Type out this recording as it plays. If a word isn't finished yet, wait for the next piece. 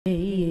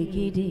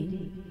গিরি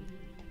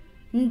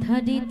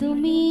ধারি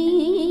তুমি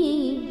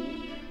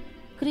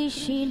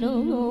কৃষ্ণ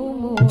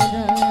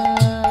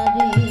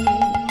মুরারি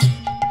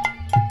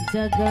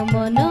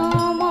জগমন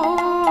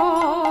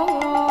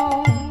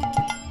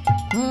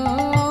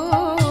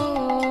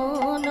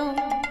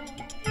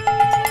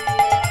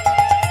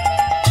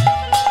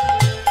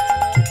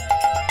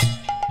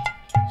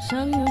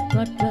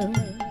संकट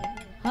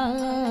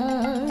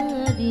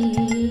हारी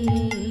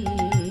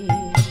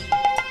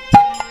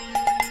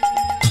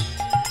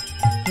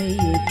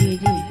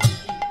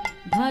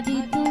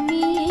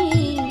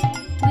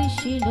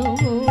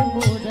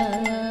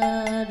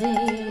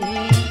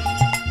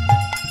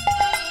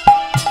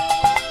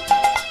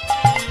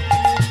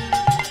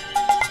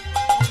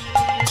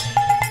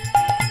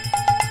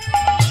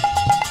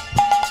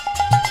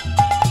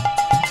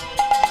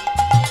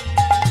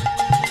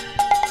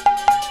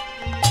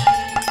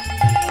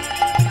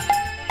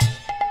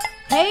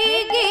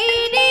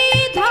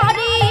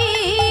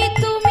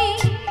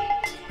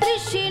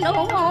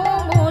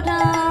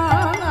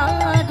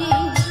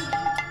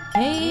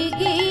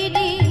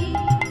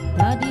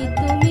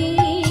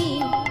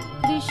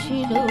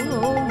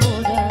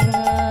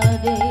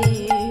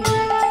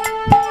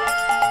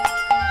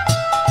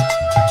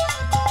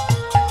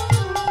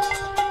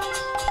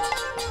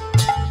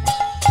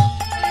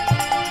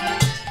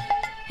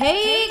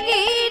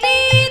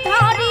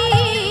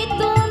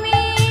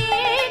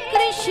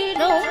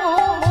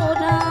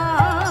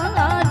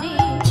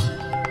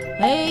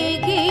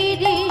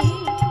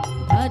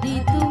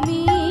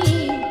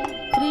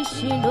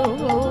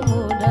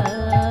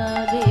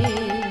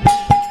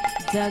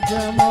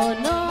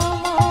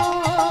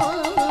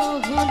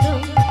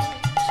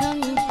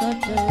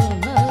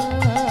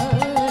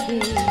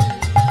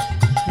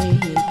हे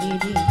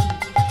गिरि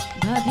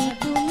धारी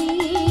तुमी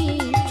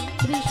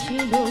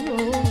कृष्ण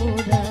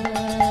मुरारी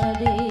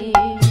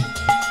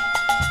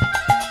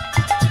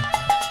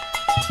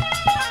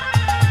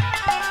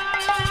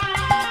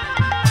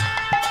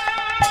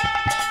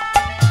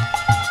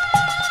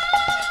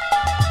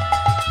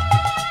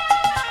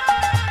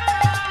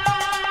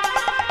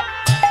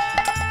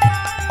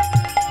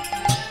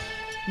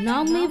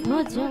नामे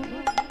भजन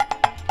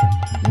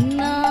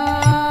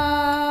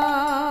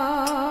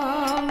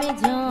नामे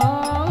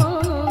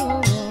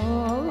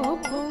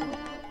जप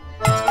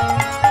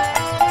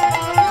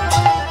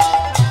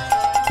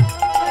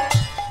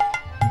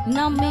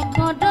नामे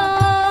कर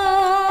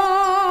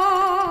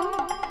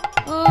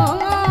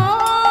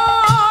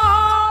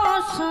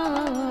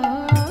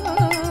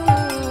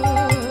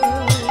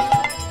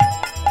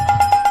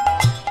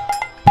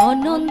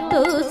अनंत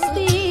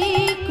श्री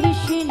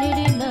कृष्णेर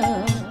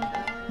नाम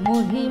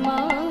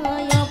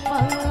महिमाया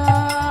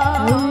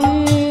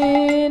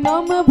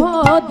नाम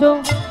भज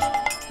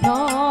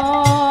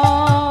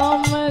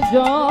नाम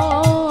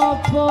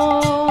जप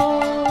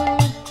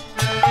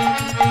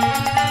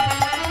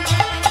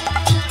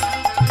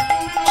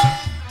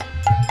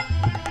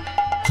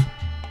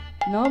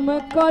नाम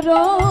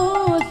करो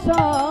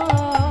सा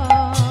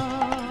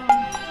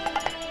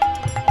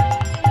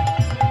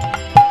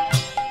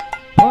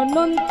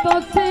अनंत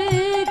श्री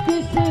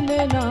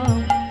कृष्ण नाम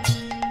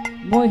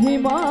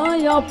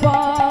महिमाया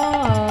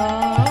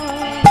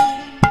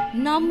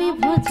नामे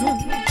भजन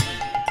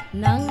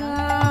नाम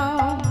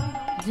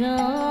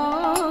जप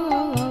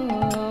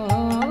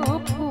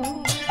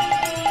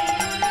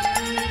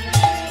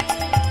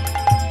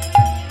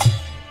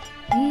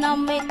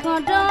नामे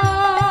कर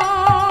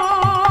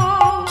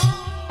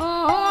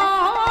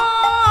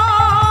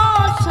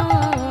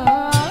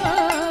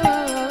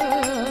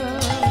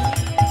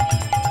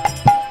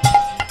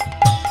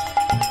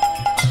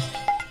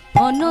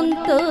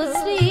अनंत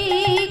श्री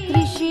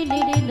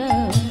कृष्णेर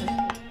नाम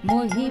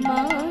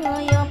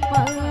महिमाया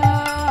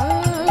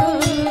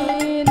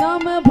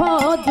नाम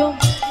भज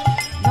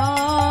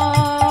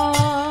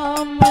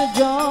नाम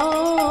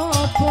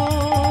जप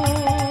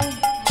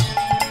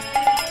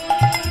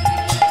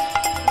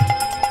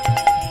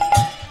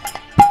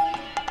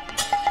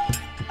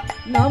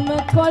नाम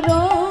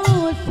करो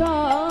सा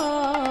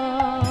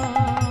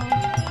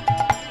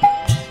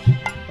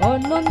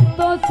अनंत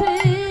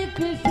श्री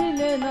कृष्ण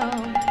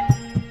नाम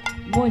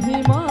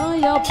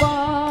महिमाया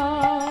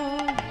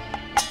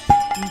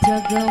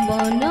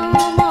जगमन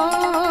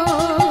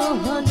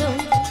मोहन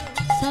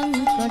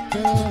संकट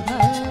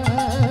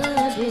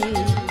हारे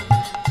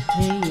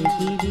हे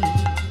गिरि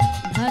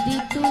धारी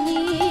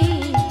तुमी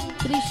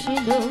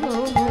कृष्ण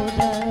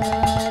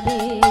मुरारी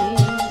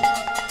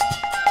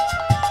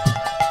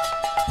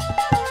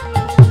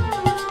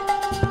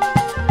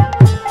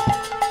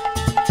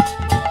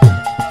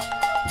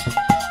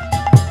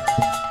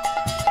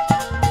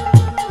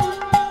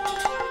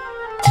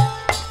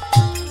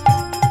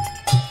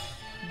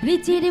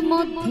ब्रिजेर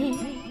मध्य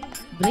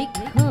वृक्ष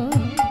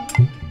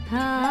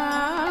थाके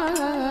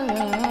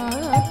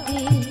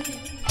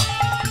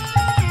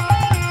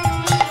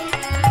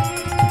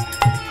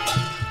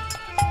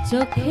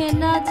चोखे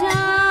ना जाय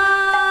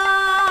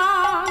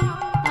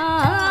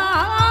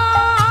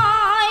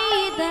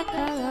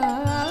দেখা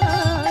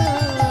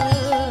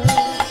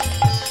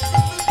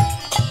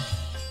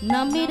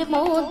নামের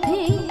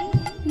মধ্যে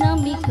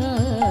নামি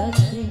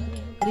কাছে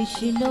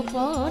কৃষ্ণ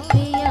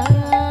পটে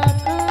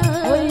আঁকা।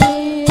 ওই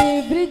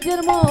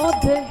ব্রিজের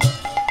মধ্যে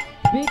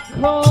বৃক্ষ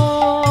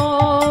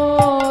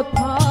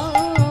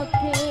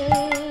থাকে,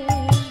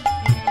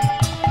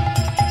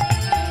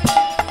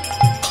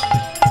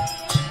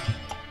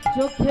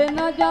 চোখে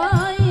না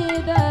যায়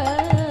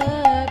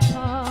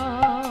দেখা।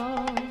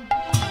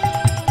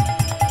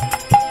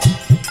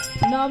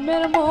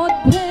 নামের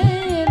মধ্যে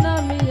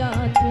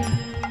নামিয়াছে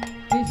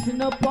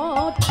কৃষ্ণ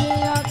পথে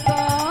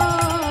আঁকা।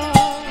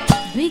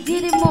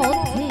 ব্রিজের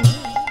মধ্যে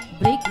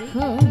বৃক্ষ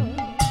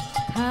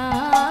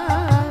থাকে,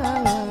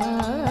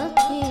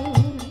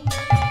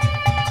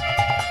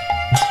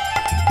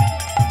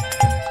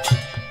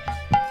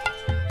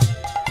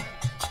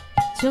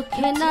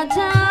 চোখে না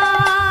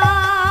যায়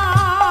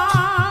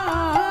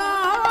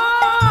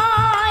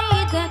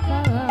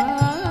দেখা।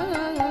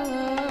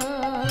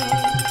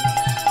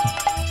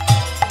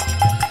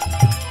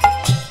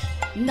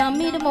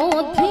 নামের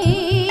মধ্যে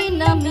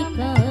নামি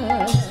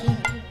কাছে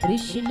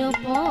কৃষ্ণ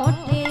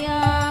পটে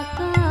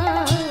আঁকা।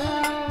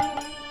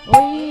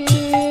 ওই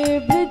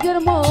ব্রিজের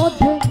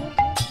মধ্যে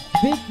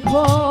বৃক্ষ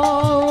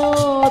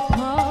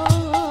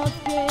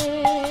থাকে,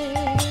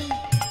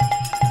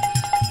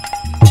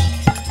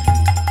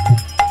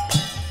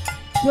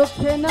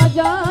 চোখে না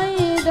যায়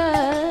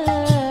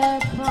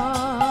দেখা।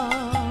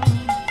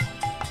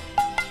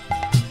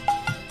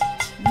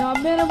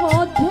 নামের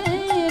মধ্যে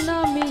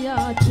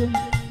নামিয়াছে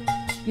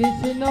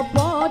কৃষ্ণ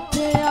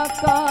পথে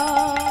আঁকা।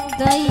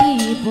 তাই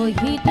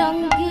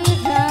বহিরঙ্গে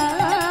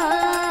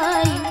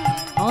যাই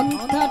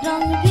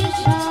অন্তরঙ্গে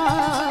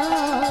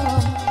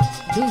শ্যাম,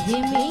 দুহে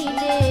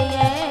মিলে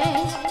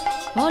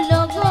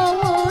হলো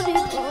গৌর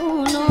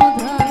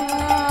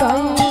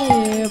গুণধাম।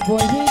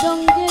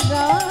 বহিরঙ্গে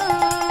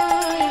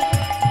যায়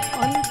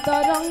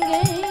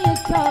অন্তরঙ্গে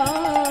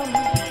শ্যাম,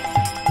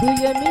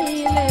 দুয়ে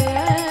মিলে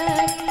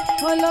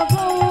হলো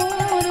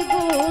গৌর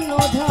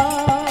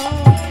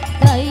গুণধাম।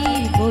 তাই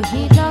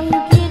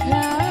বহিরঙ্গে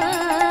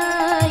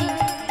যাই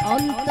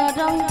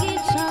অন্তরঙ্গে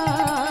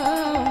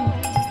শ্যাম,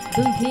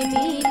 দুহে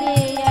মিলে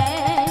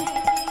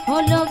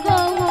হলো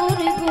গৌর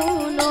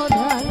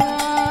গুণধাম।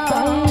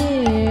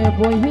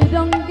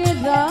 বহিরঙ্গে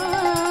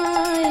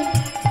যায়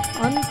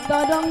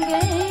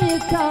অন্তরঙ্গে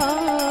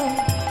শ্যাম,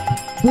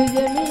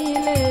 দুয়ে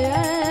মিলে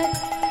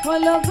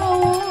হলো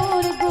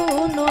গৌর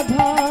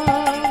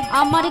গুণধাম।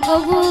 আমার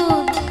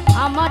গৌর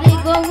আমার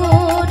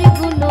গৌর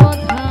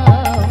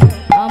গুণধাম,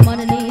 আমার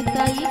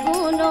নিতাই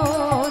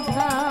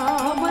গুণধাম।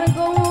 আমার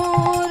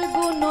গৌর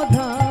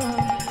গুণধাম,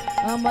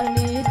 আমার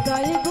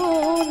নিতাই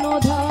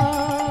গুণধাম।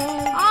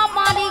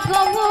 আমার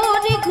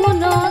গৌর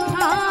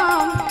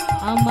গুণধাম,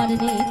 আমার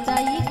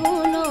নিতাই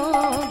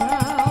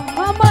গুণধাম।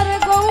 আমার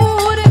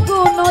গৌর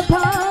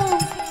গুণধাম,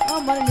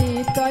 আমার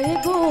নিতাই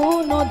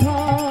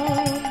গুণধাম।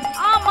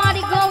 আমার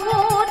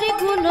গৌর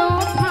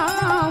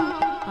গুণধাম,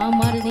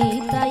 আমার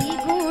নিতাই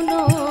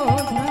গুণধাম।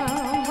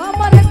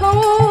 আমার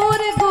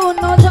গৌর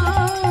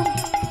গুণধাম,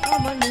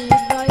 আমার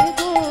নিতাই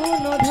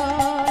গুণধাম।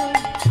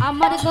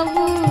 আমার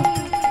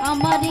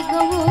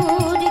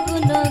গৌর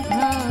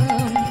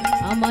গুণধাম,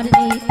 আমার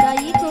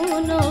নিতাই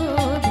গুণধাম।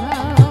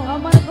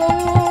 আমার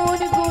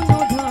গৌর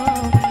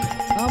গুণধাম,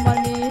 আমার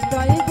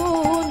নিতাই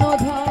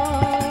গুণধাম।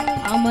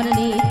 আমার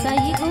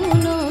নিতাই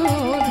গুণধাম,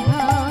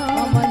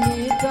 আমার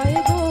নিতাই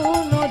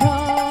গুণধাম।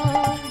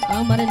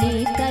 আমার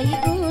নিতাই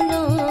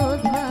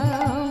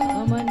গুণধাম,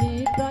 আমার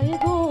নিতাই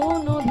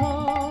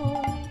গুণধাম।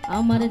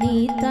 আমার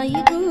নিতাই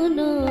গুণধাম।